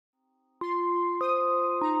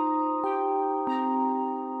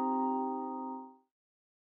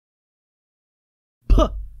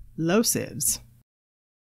Plosives.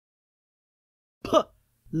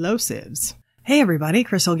 Plosives. Hey everybody,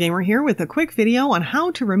 Crystal Gamer here with a quick video on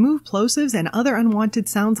how to remove plosives and other unwanted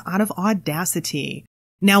sounds out of Audacity.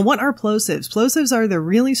 Now, what are plosives? Plosives are the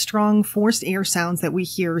really strong forced air sounds that we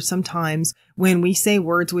hear sometimes when we say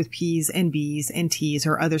words with P's and B's and T's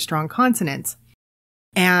or other strong consonants.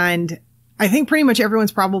 And I think pretty much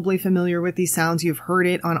everyone's probably familiar with these sounds. You've heard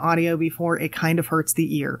it on audio before. It kind of hurts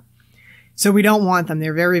the ear. So we don't want them.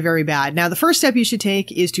 They're very, very bad. Now, the first step you should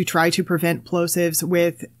take is to try to prevent plosives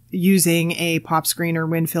with using a pop screen or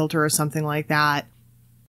wind filter or something like that.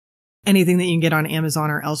 Anything that you can get on Amazon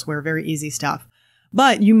or elsewhere. Very easy stuff.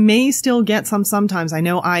 But you may still get some sometimes. I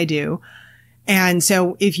know I do. And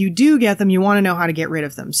so if you do get them, you want to know how to get rid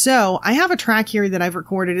of them. So I have a track here that I've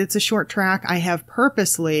recorded. It's a short track. I have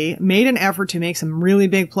purposely made an effort to make some really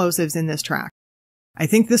big plosives in this track. I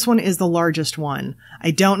think this one is the largest one.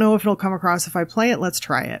 I don't know if it'll come across if I play it. Let's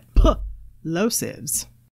try it. Plosives.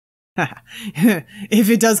 If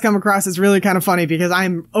it does come across, it's really kind of funny because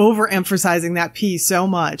I'm overemphasizing that P so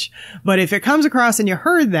much. But if it comes across and you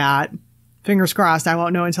heard that, fingers crossed, I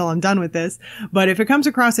won't know until I'm done with this. But if it comes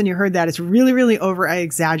across and you heard that, it's really, really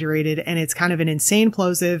over-exaggerated and it's kind of an insane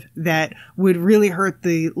plosive that would really hurt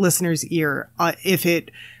the listener's ear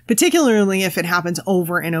particularly if it happens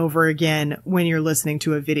over and over again when you're listening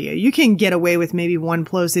to a video. You can get away with maybe one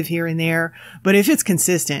plosive here and there, but if it's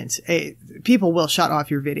consistent, people will shut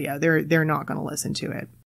off your video. They're not going to listen to it.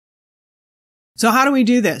 So how do we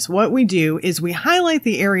do this? What we do is we highlight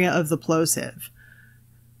the area of the plosive.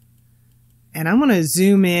 And I'm going to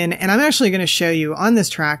zoom in, and I'm actually going to show you on this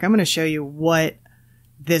track, I'm going to show you what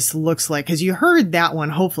this looks like, because you heard that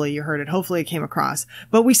one. Hopefully you heard it. Hopefully it came across.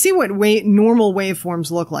 But we see what normal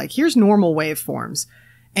waveforms look like. Here's normal waveforms.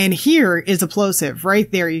 And here is a plosive.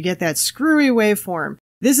 Right there, you get that screwy waveform.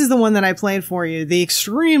 This is the one that I played for you, the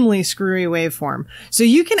extremely screwy waveform. So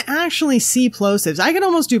you can actually see plosives. I can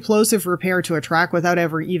almost do plosive repair to a track without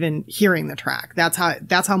ever even hearing the track. That's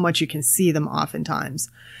how much you can see them oftentimes.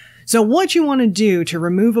 So what you want to do to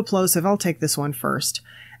remove a plosive, I'll take this one first.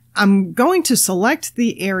 I'm going to select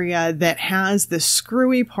the area that has the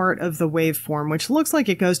screwy part of the waveform, which looks like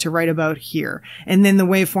it goes to right about here. And then the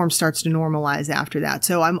waveform starts to normalize after that.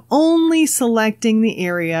 So I'm only selecting the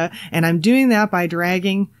area, and I'm doing that by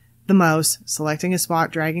dragging the mouse, selecting a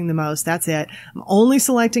spot, dragging the mouse. That's it. I'm only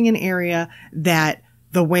selecting an area that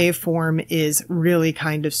the waveform is really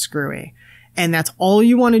kind of screwy. And that's all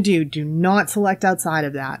you want to do. Do not select outside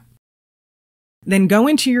of that. Then go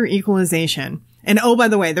into your equalization. And oh, by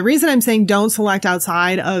the way, the reason I'm saying don't select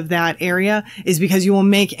outside of that area is because you will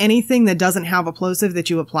make anything that doesn't have a plosive that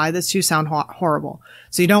you apply this to sound horrible.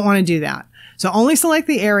 So you don't want to do that. So only select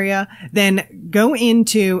the area, then go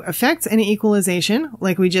into effects and equalization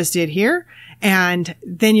like we just did here. And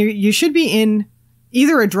then you should be in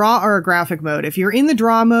either a draw or a graphic mode. If you're in the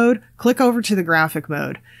draw mode, click over to the graphic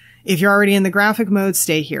mode. If you're already in the graphic mode,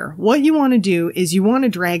 stay here. What you want to do is you want to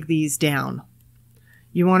drag these down.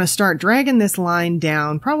 You want to start dragging this line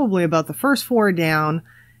down, probably about the first 4 down,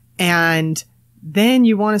 and then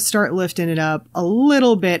you want to start lifting it up a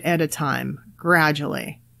little bit at a time,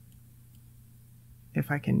 gradually.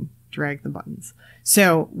 If I can drag the buttons.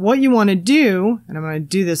 So what you want to do, and I'm going to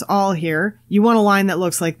do this all here, you want a line that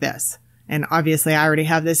looks like this. And obviously I already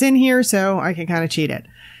have this in here, so I can kind of cheat it.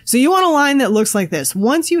 So you want a line that looks like this.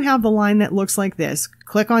 Once you have the line that looks like this,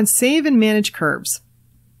 click on Save and Manage Curves.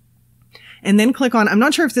 And then click on, I'm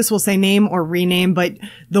not sure if this will say name or rename, but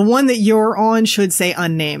the one that you're on should say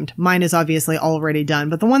unnamed. Mine is obviously already done,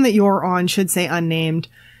 but the one that you're on should say unnamed.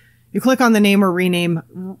 You click on the name or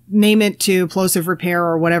rename, name it to Plosive Repair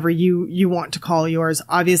or whatever you want to call yours.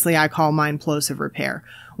 Obviously, I call mine Plosive Repair.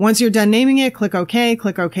 Once you're done naming it, click OK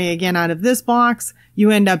again out of this box. You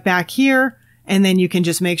end up back here, and then you can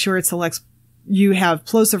just make sure it selects, you have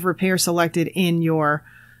Plosive Repair selected in your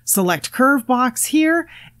select curve box here.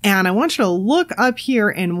 And I want you to look up here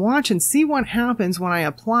and watch and see what happens when I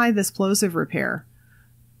apply this Plosive Repair.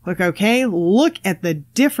 Click OK. Look at the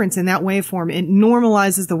difference in that waveform. It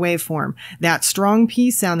normalizes the waveform. That strong P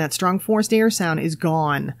sound, that strong forced air sound is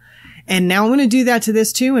gone. And now I'm going to do that to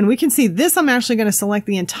this too. And we can see this, I'm actually going to select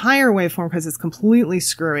the entire waveform because it's completely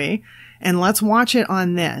screwy. And let's watch it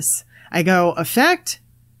on this. I go Effect,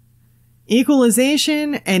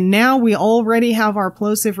 Equalization, and now we already have our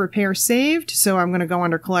Plosive Repair saved. So I'm going to go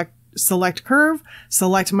under Select Curve,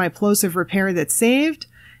 select my Plosive Repair that's saved,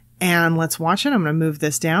 and let's watch it. I'm going to move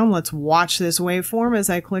this down. Let's watch this waveform as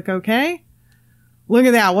I click OK. Look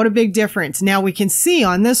at that. What a big difference. Now we can see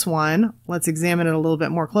on this one, let's examine it a little bit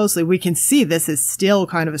more closely. We can see this is still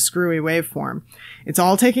kind of a screwy waveform. It's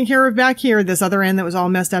all taken care of back here. This other end that was all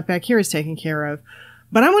messed up back here is taken care of.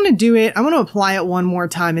 But I want to do it. I want to apply it one more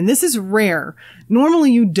time. And this is rare.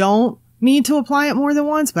 Normally you don't need to apply it more than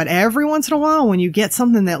once, but every once in a while when you get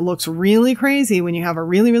something that looks really crazy, when you have a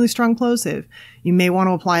really, really strong plosive, you may want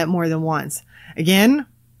to apply it more than once. Again,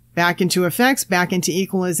 back into effects, back into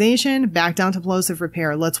equalization, back down to plosive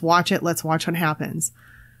repair. Let's watch it. Let's watch what happens.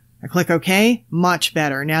 I click OK. Much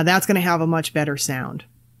better. Now that's going to have a much better sound.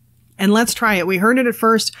 And let's try it. We heard it at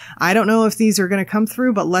first. I don't know if these are going to come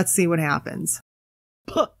through, but let's see what happens.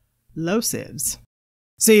 Plosives.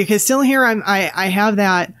 So you can still hear I have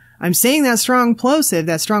that, I'm saying that strong plosive,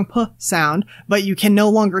 that strong p sound, but you can no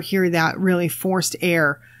longer hear that really forced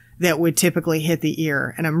air that would typically hit the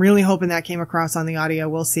ear. And I'm really hoping that came across on the audio.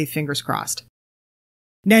 We'll see, fingers crossed.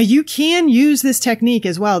 Now you can use this technique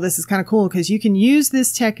as well. This is kind of cool because you can use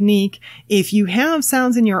this technique if you have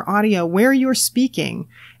sounds in your audio where you're speaking.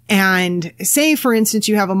 And say, for instance,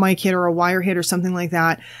 you have a mic hit or a wire hit or something like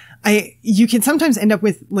that. You can sometimes end up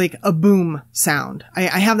with like a boom sound. I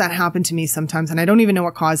have that happen to me sometimes and I don't even know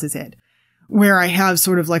what causes it, where I have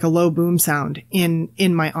sort of like a low boom sound in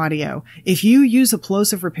my audio. If you use a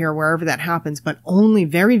plosive repair wherever that happens, but only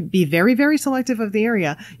be very, very selective of the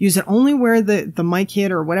area, use it only where the mic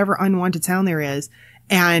hit or whatever unwanted sound there is,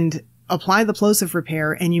 and apply the plosive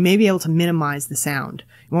repair, and you may be able to minimize the sound.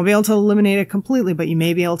 You won't be able to eliminate it completely, but you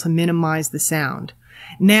may be able to minimize the sound.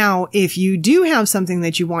 Now, if you do have something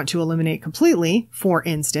that you want to eliminate completely, for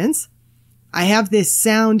instance, I have this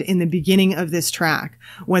sound in the beginning of this track.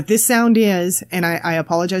 What this sound is, and I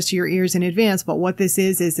apologize to your ears in advance, but what this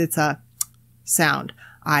is it's a sound.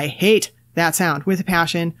 I hate that sound with a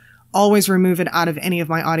passion. Always remove it out of any of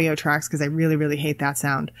my audio tracks because I really, really hate that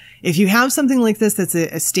sound. If you have something like this that's a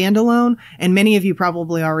standalone, and many of you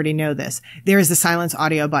probably already know this, there is the silence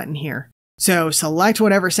audio button here. So select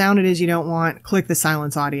whatever sound it is you don't want, click the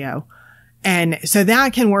silence audio. And so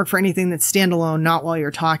that can work for anything that's standalone, not while you're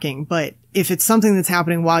talking. But if it's something that's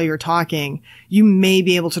happening while you're talking, you may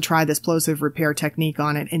be able to try this plosive repair technique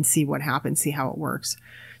on it and see what happens, see how it works.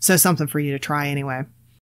 So something for you to try anyway.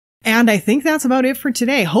 And I think that's about it for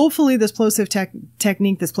today. Hopefully this plosive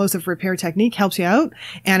technique, this plosive repair technique helps you out.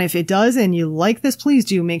 And if it does and you like this, please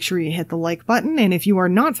do make sure you hit the like button. And if you are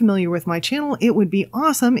not familiar with my channel, it would be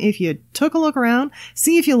awesome if you took a look around,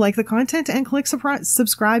 see if you like the content, and click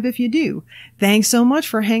subscribe if you do. Thanks so much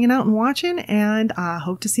for hanging out and watching, and I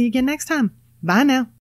hope to see you again next time. Bye now.